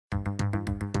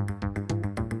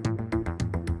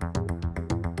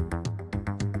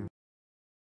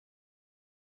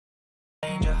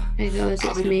Hey guys,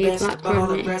 it's me, Black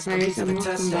Running Players, and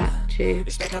welcome back to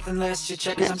Let's Play Sims 4. Welcome to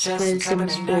Kitten Challenge, part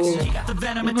 22, so see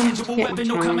what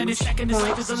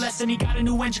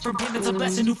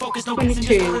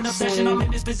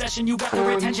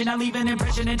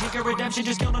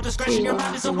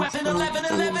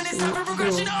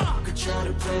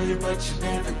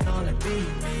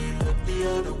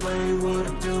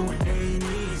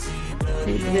I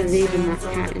think they're leaving that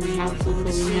cat in the house before we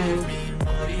know.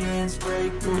 Hands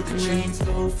break through the chains,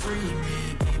 go free me.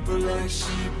 People like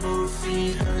sheep move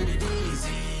feet, hurt it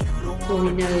easy. You don't want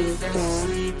to be fast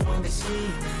asleep when they see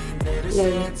me. Better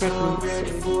stand tall,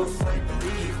 ready for a fight,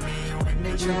 believe me. When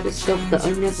they try to stuff that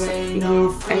I never actually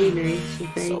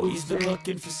used so he's been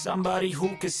looking for somebody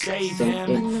who could save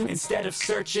him, instead of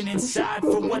searching inside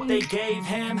for what they gave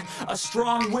him. A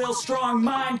strong will, strong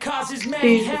mind causes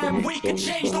mayhem. We can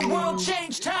change the world,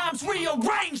 change times,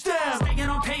 rearrange them. Staying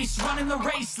on pace, running the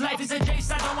race. Life is a chase,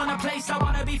 I don't want a place, I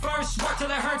want to be first. Work till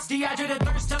it hurts, dehydrated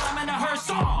thirst till I'm in a hearse.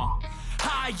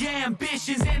 High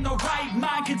ambitions and the right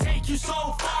mind can take you so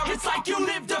far. It's like you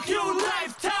lived a few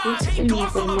lifetimes. Take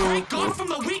off from a break off from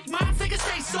the weak minds. They can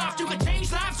stay soft. You can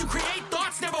change lives. You create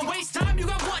thoughts. Never waste time. You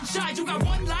got one shot. You got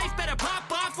one life. Better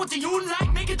pop off. What do you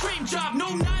like? Make a dream job. No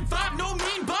 9-5. No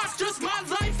mean boss. Just my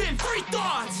life and free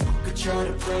thoughts. You could try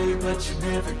to play, but you're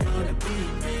never gonna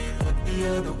beat me. Look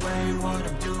the other way. What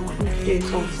I'm doing ain't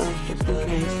easy.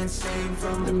 Bloody hands sing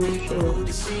from the people who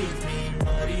deceive me.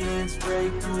 Muddy hands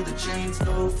break through the chains,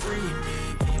 go free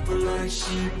me. People like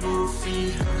sheep move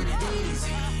feet, hurt it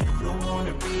easy. You don't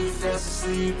wanna be fast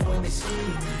asleep when they see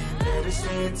me. Better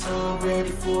stand tall,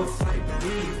 ready for a fight,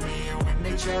 believe me. When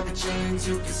they try the chains,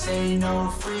 you can say no,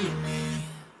 free me.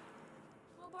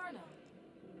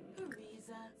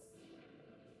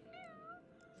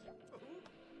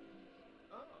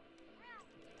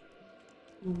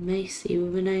 Macy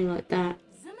with a name like that.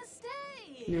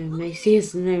 No, Macy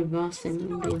is the name of our sim.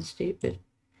 I'm being stupid.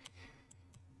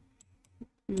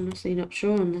 I'm honestly not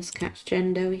sure on this cat's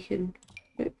gender. We can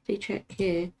quickly check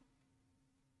here.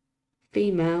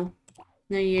 Female.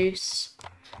 No use.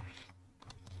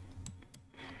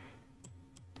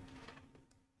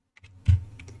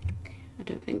 I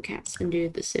don't think cats can do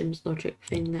the Sims logic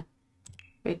thing that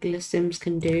regular Sims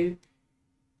can do,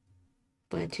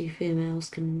 where two females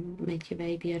can make a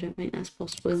baby. I don't think that's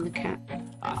possible in the cat.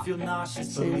 I feel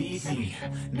nauseous, believe me.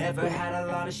 Never had a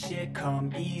lot of shit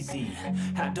come easy.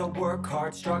 Had to work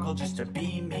hard, struggle just to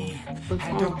be me.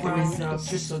 Had to rise up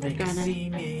just so they could see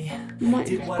me.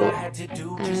 Did what I had to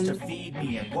do just to feed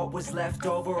me. And what was left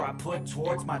over I put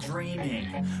towards my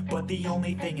dreaming. But the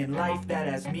only thing in life that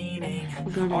has meaning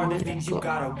are the things you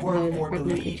gotta work for,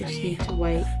 believe me.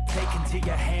 Take into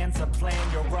your hands a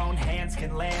plan, your own hands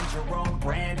can land your own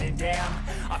brand. And damn,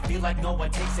 I feel like no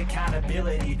one takes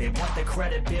accountability. They want the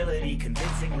credibility,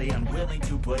 convincingly unwilling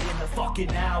to put in the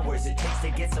fucking hours it takes to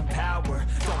get some power.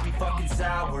 Don't be fucking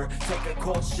sour, take a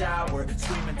cold shower,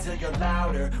 scream until you're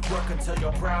louder, work until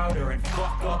you're prouder, and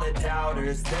fuck all the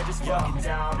doubters, they're just fucking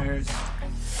downers.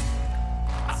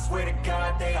 I swear to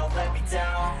God they all let me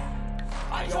down.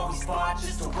 I always fought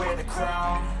just to wear the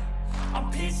crown. I'm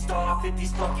pissed off at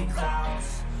these fucking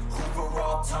clowns who were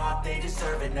all taught they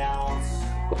deserve an ounce.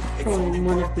 From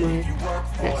one of my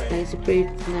Let's Plays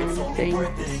approved now thing. I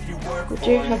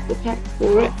do have the pack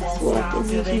for it, so I've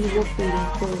been using the waffle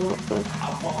for a lot, but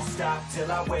still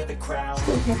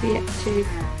have yet to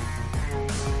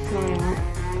try out the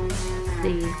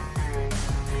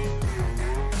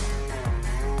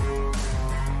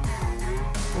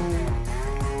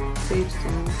food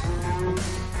stands.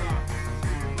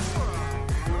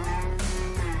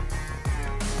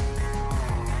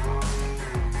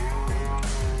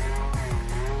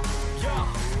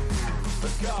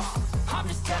 I'm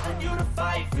just telling you to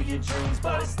fight for your dreams,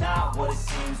 but it's not what it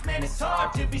seems. Man, it's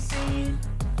hard to be seen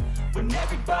when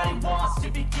everybody wants to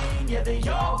be king. Yeah, they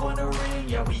all want a ring,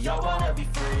 yeah, we all want to be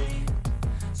free.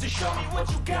 So show me what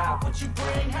you got, what you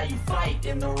bring, how you fight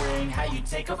in the ring, how you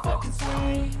take a fucking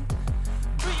swing.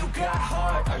 Do you got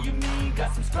heart, are you mean,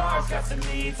 got some scars, got some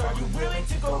needs, are you willing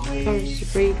to go lead? Courage to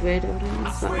breed with, I don't know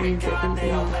if that means it can be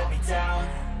on.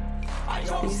 I You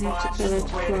have to tell her to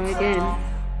try again.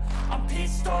 I'm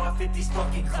pissed off at these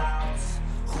fucking clowns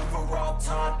who were all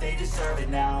taught they deserve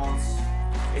an ounce.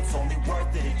 It's only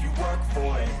worth it if you work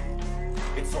for it.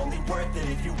 It's only worth it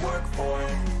if you work for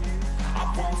it.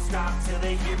 I won't stop till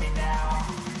they hear me now.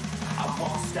 I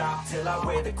won't stop till I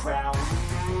wear the crown.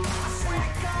 I swear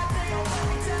to God they all let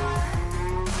me down.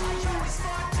 I always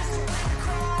fought just to wear the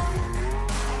crown.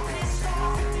 I'm pissed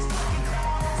off at these fucking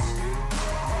clowns who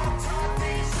were all taught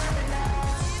they deserve an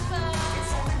ounce.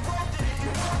 It's only worth it if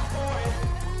you work for it.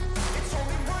 It's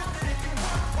only worth it.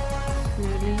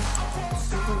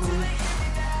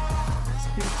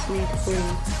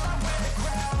 free.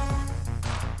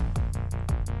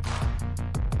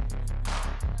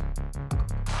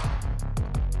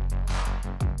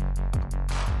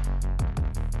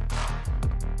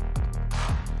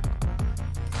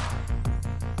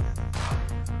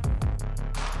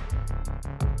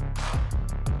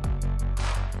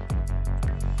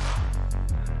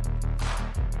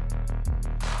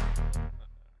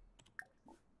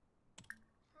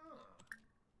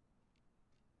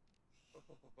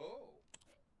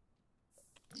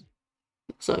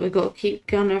 So we've got to keep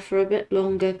Gunner for a bit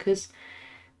longer because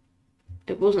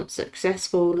it wasn't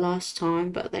successful last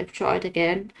time, but they've tried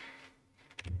again.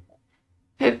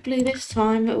 Hopefully this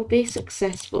time it will be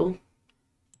successful.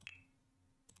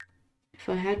 If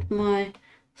I had my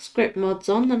script mods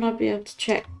on, then I'd be able to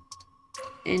check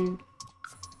in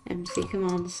MC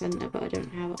Command Center, but I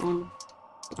don't have it on.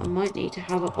 I might need to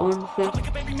have it on for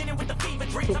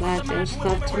badgers. I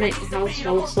have to make the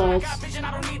household size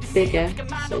bigger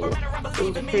so that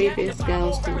all the previous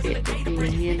girls can be at the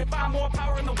reunion.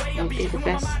 That would be the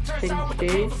best thing to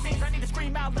do.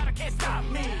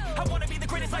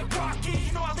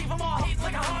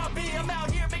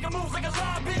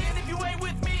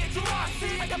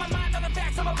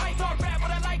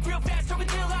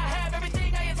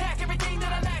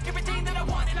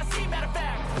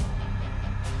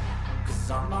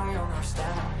 I'm my own worst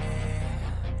enemy.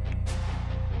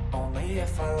 Only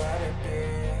if I let it be.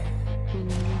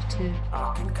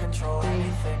 I can control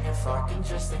anything if I can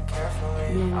just think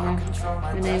carefully. I control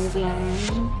my destiny.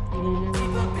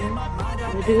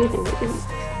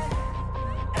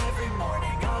 Every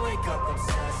morning I wake up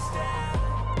obsessed,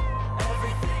 and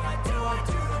everything I do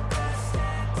the best.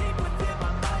 And deep within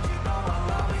my mind, you know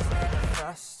I'll always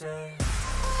manifest it.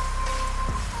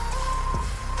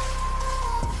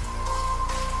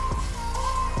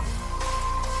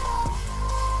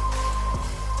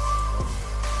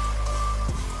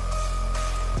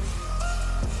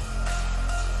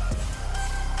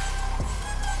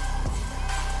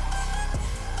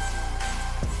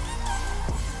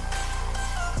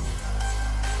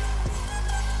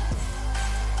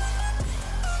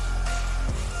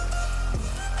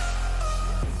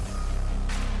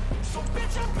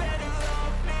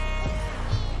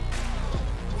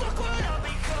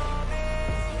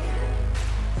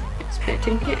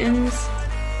 Expecting kittens.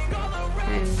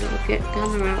 Okay, we've got to get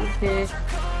Gunner out of here.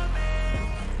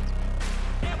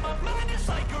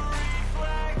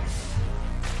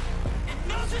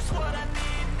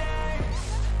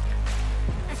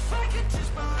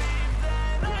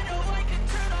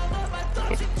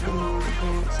 Get Gunner out of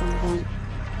here at some point.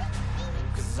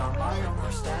 I'm my own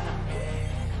worst enemy.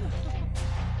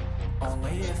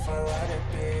 Only if I let it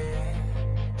be.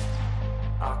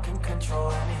 I can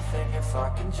control anything if I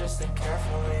can just think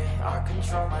carefully. I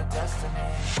control my destiny.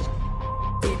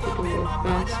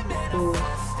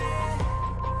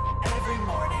 Every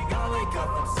morning I wake up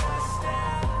obsessed,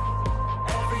 and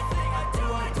everything I do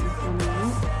the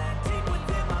best. And deep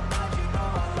within my mind, you know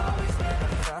I'll always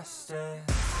manifest it.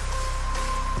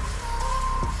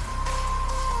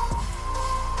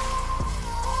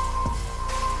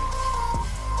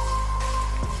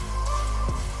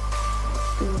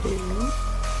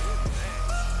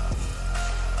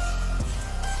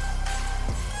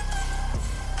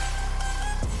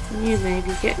 You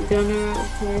maybe get Gunner out of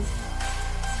here.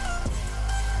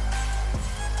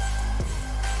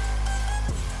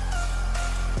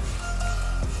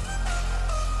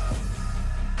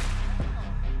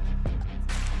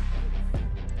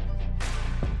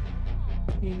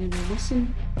 You're gonna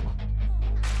listen.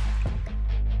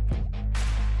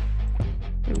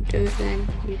 Don't do it then,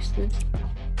 useless.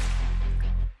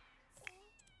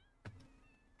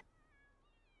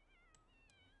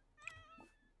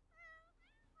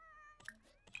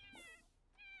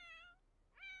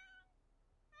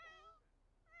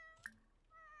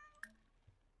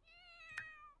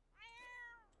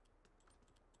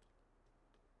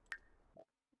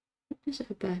 Is it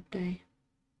her birthday?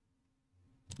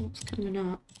 What's coming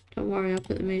up? Don't worry, I'll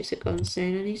put the music on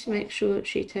soon. I need to make sure that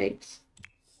she takes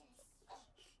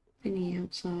thingy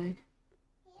outside.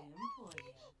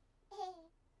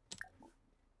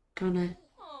 Gonna.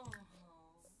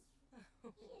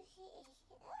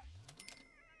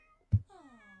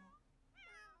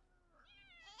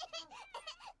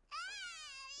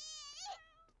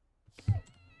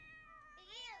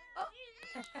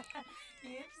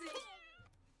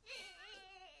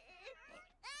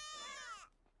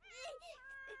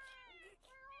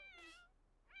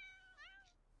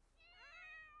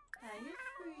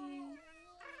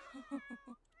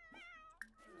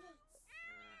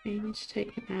 You need to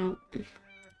take it out.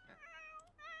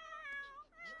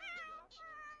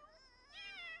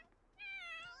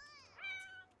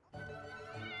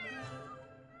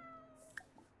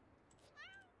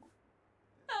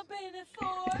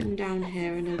 Put him down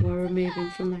here and then we'll remove him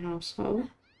from the household.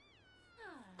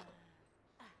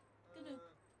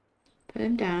 Put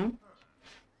him down.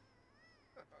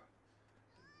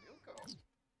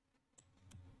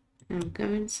 Now go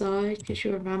inside because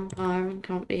you're a vampire and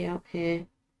can't be out here.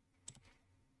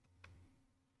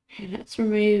 Okay, let's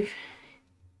remove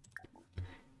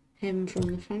him from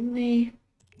the family.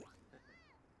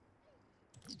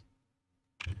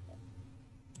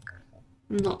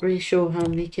 I'm not really sure how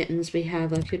many kittens we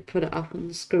have. I could put it up on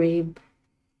the screen.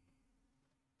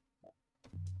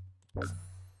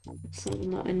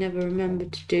 Something that I never remember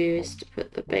to do is to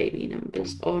put the baby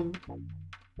numbers on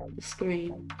the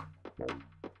screen.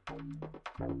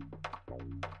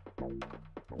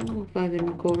 Oh, if I've been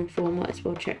recording for, might as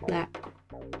well check that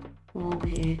while I'm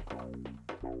here.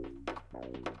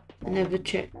 I never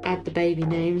add the baby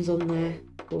names on there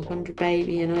for 100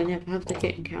 baby, and I never have the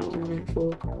kitten count on there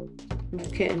for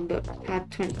 100 kitten, but I've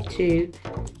had 22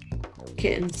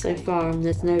 kittens so far and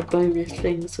there's no bonus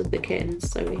things with the kittens,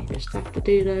 so we just have to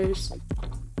do those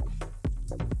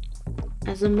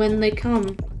as and when they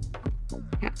come.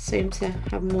 Cats seem to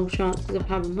have more chances of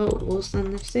having multiples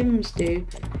than the Sims do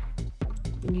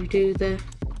when you do the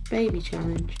baby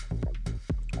challenge.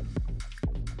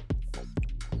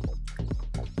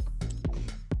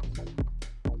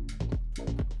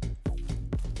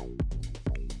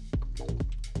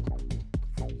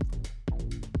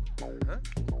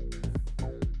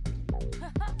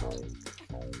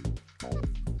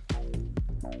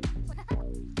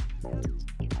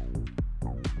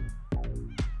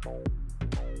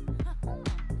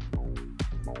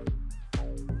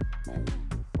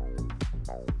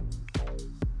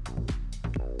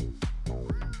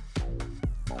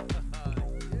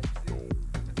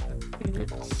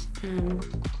 Let's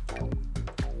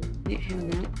get him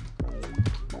that.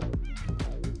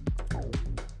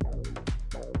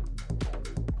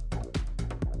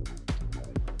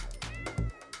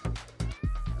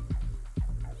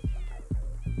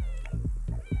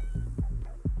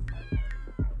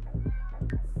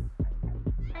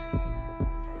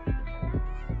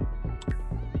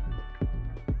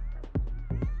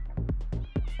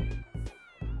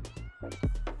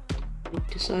 I've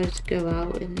decided to go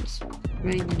out and it's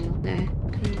raining out there.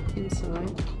 Come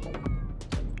inside.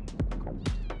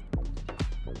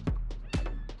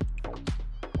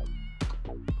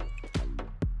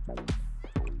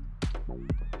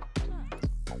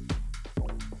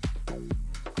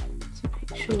 So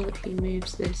make sure that he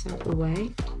moves this out the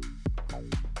way.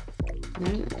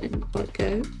 No, that didn't quite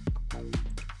go.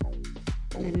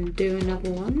 And then do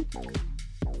another one,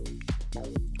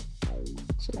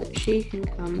 so that she can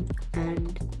come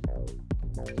and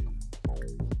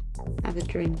have a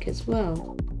drink as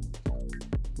well.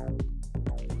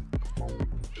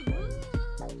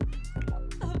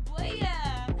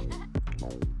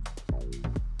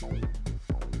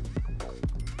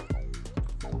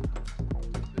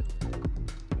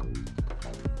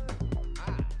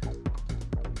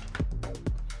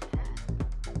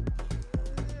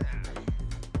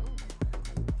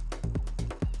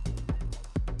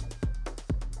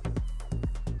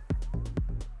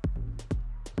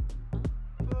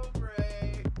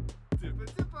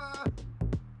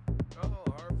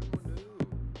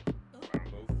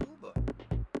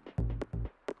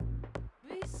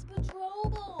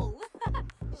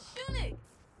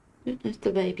 I don't know if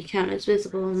the baby count is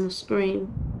visible on the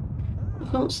screen.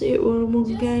 I can't see it while I'm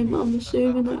on the game, but I'm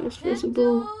assuming that it's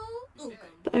visible for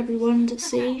everyone to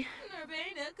see.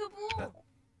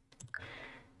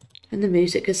 And the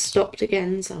music has stopped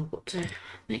again, so I've got to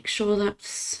make sure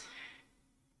that's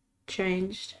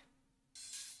changed.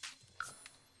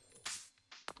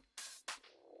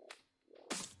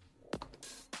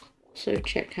 So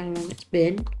check how long it's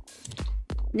been.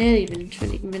 Nearly been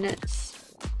 20 minutes.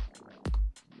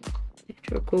 I have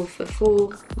to record for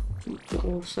 4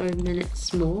 or so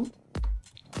minutes more.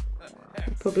 I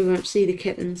probably won't see the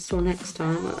kittens till next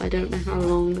time. I don't know how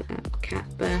long a cat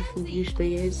birth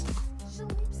usually is.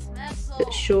 A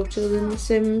bit shorter than The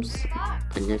Sims.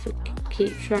 I never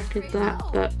keep track of that,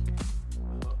 but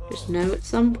just know at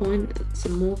some point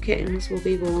some more kittens will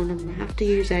be born and we have to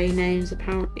use A names.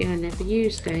 Apparently I never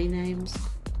used A names.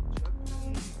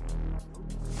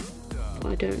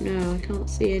 I don't know, I can't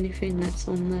see anything that's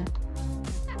on the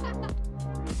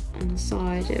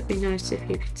side. It'd be nice if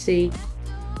you could see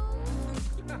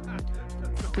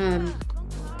it'd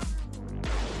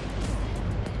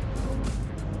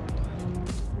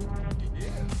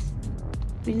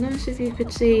be nice if you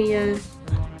could see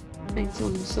things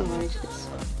on the side.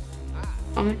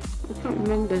 I can't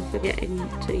remember forgetting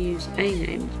to use A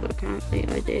names, but apparently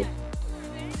I did.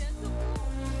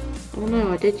 Oh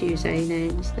no, I did use A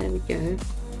names. There we go.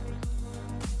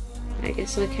 I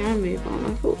guess I can move on.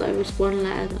 I thought there was one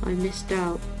letter that I missed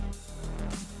out.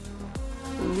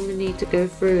 I'm going to need to go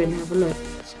through and have a look.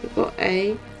 So we've got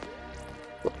A,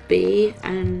 we've got B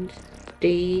and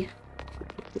D.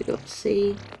 We've got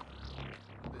C.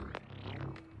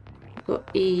 We've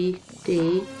got E,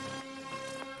 D.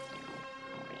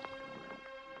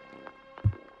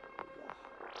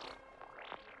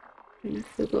 And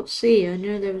if we've got C, I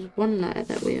know there was one letter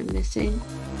that we are missing.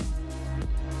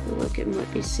 I feel like it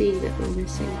might be C that we're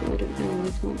missing, but I don't know.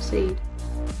 I can't see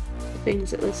the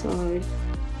things at the side.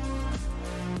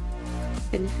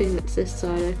 Anything that's this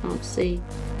side I can't see.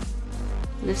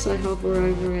 Unless I hover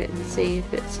over it and see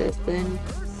if it says then.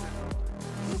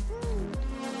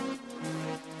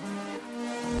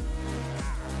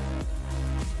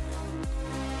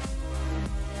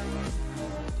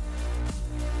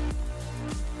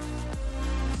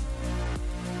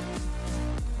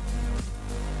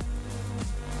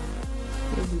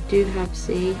 We do have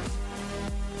C.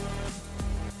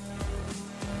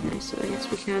 No, so I guess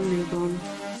we can move on.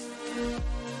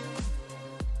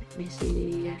 A, B, C,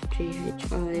 D, E, F, G,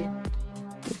 H, I.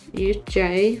 Use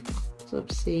J, as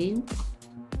I've seen.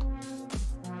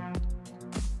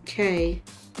 K.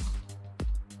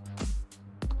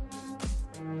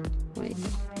 Wait,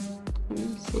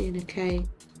 I'm seeing a K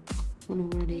one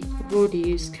already. I've already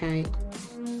used K.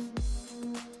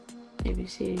 A, B,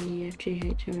 C, D, E, F, G,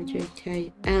 H, I, J,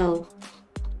 K, L.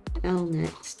 L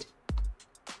next.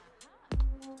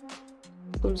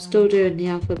 I'm still doing the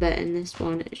alphabet in this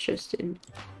one. It's just in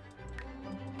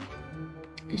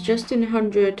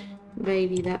 100.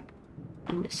 Maybe that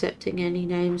I'm accepting any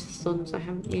names as long as I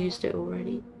haven't used it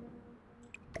already.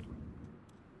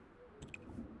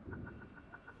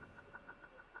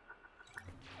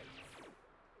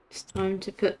 It's time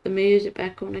to put the music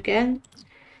back on again.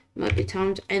 Might be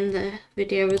time to end the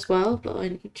video as well, but I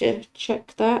need to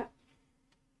check that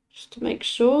just to make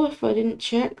sure. If I didn't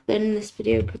check, then this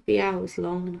video could be hours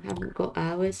long and I haven't got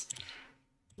hours.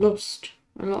 Lost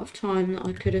a lot of time that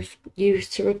I could have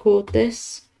used to record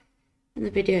this and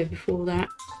the video before that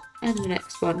and the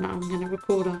next one that I'm going to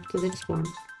record after this one.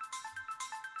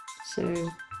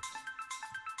 So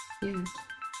yeah,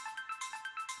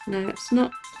 no, it's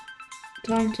not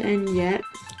time to end yet.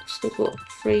 Still got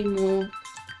 3 more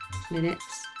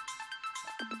minutes.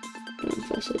 I don't know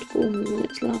if I said 4 more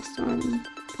minutes last time.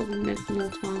 Probably make more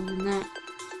time than that.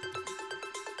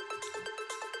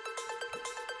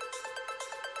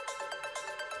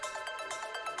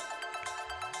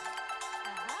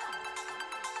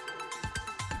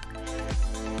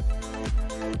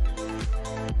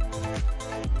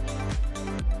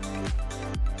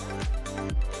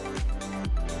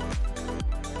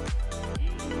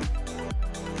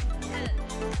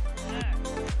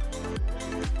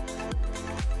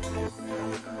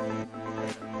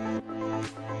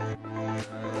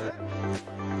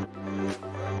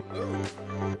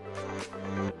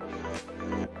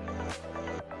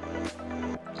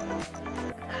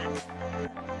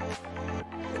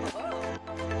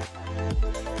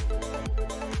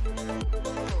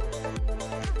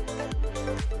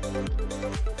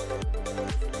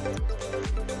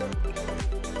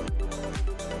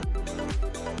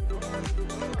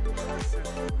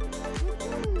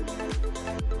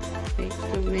 Okay,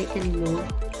 don't make any more.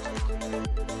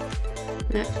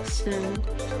 Let's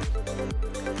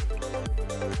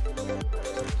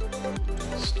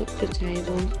stop the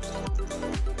table.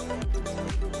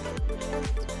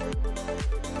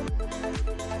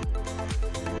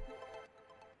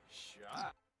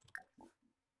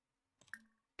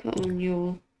 Put on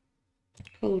your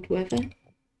cold weather,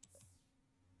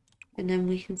 and then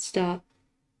we can start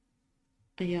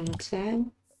a yard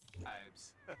sale.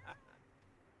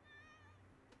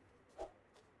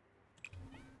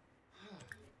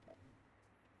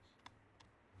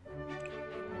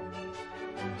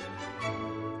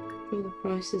 All the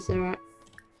prices are at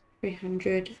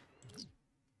 300.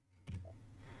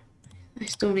 I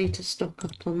still need to stock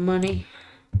up on money.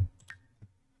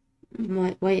 I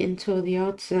might wait until the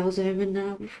yard sale's over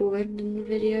now before ending the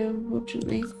video,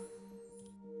 unfortunately.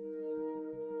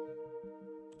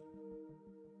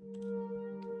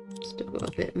 Still got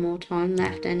a bit more time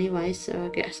left anyway, so I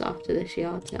guess after this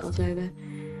yard sale's over.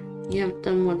 You haven't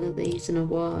done one of these in a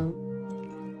while.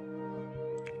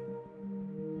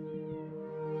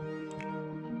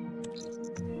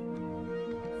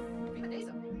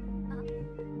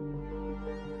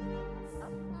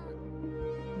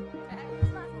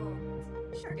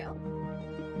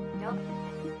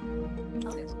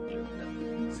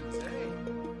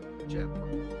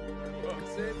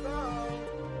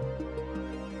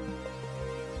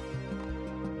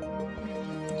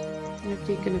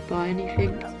 Nobody gonna buy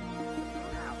anything.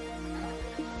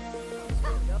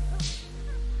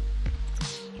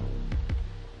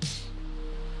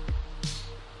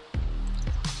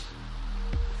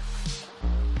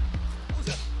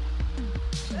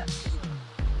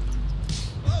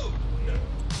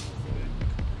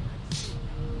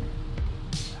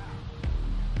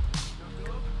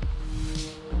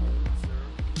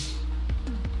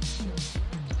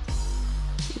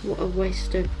 What a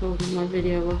waste of holding my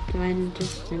video after I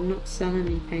just did not sell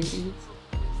any paintings.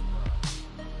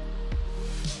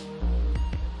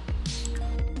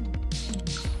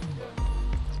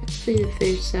 Hopefully the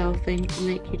food sale thing can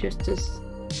make you just as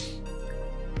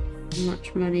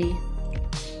much money,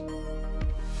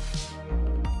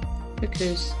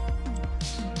 because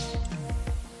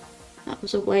that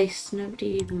was a waste. Nobody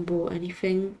even bought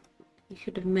anything. You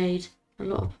could have made a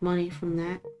lot of money from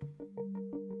that.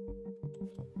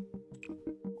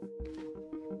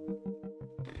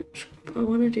 I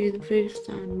want to do the food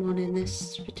stand one in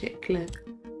this particular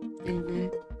thing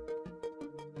though.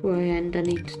 Before I end, I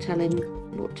need to tell him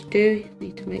what to do. I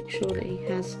need to make sure that he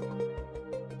has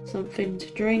something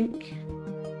to drink.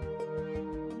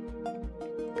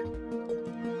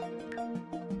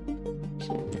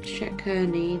 So let's check her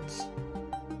needs.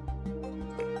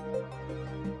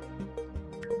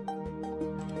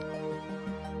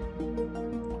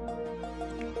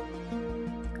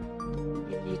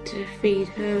 You need to feed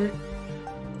her.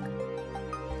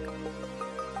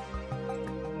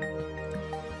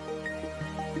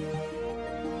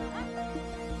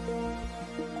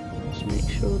 Just make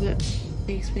sure that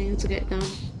these things get done.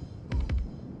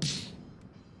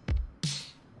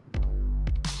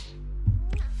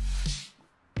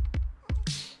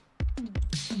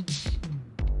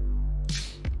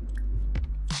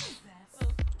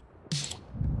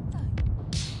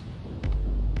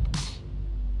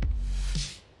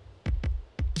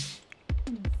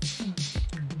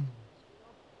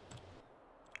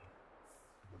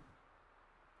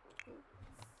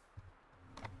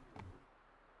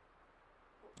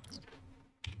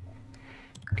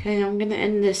 Okay, I'm gonna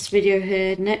end this video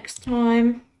here. Next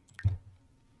time,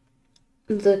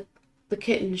 the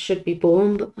kitten should be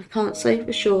born, but I can't say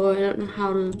for sure. I don't know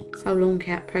how long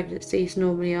cat pregnancies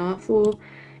normally are for,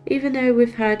 even though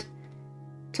we've had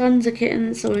tons of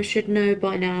kittens, so I should know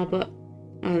by now, but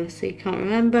I honestly can't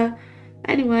remember.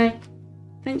 Anyway,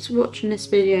 thanks for watching this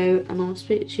video, and I'll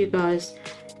speak to you guys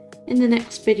in the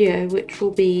next video, which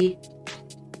will be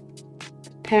a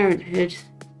parenthood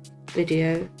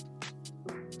video.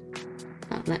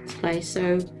 That let's play.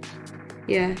 So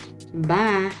yeah,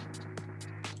 bye.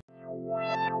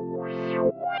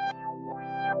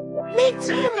 Me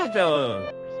too,